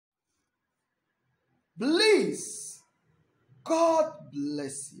Please, God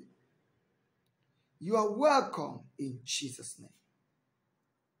bless you. You are welcome in Jesus' name.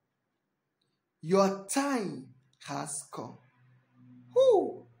 Your time has come.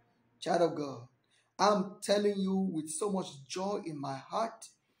 Whoo! Child of God, I'm telling you with so much joy in my heart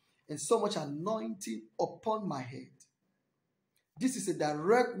and so much anointing upon my head. This is a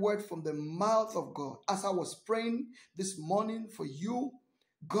direct word from the mouth of God. As I was praying this morning for you,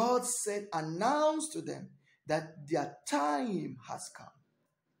 God said, announce to them that their time has come.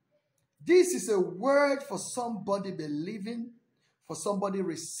 This is a word for somebody believing, for somebody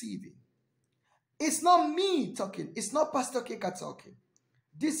receiving. It's not me talking. It's not Pastor Keka talking.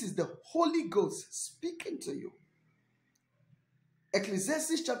 This is the Holy Ghost speaking to you.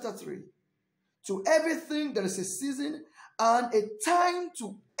 Ecclesiastes chapter 3. To everything there is a season and a time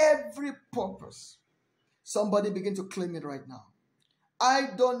to every purpose. Somebody begin to claim it right now. I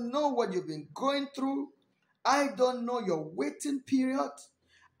don't know what you've been going through. I don't know your waiting period.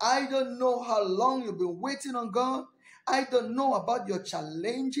 I don't know how long you've been waiting on God. I don't know about your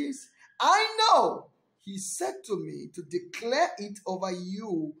challenges. I know He said to me to declare it over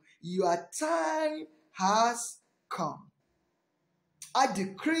you. Your time has come. I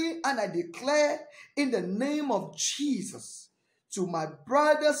decree and I declare in the name of Jesus to my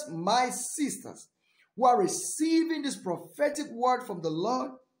brothers, my sisters who are receiving this prophetic word from the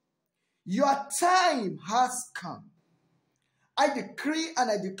Lord, your time has come. I decree and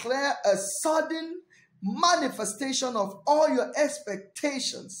I declare a sudden manifestation of all your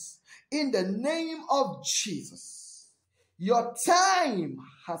expectations in the name of Jesus. Your time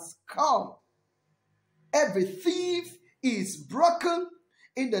has come. Every thief is broken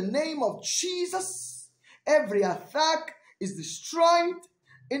in the name of Jesus. Every attack is destroyed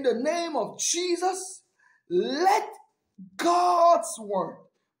in the name of Jesus. Let God's word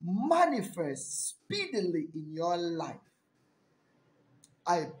manifest speedily in your life.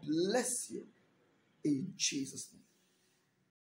 I bless you in Jesus' name.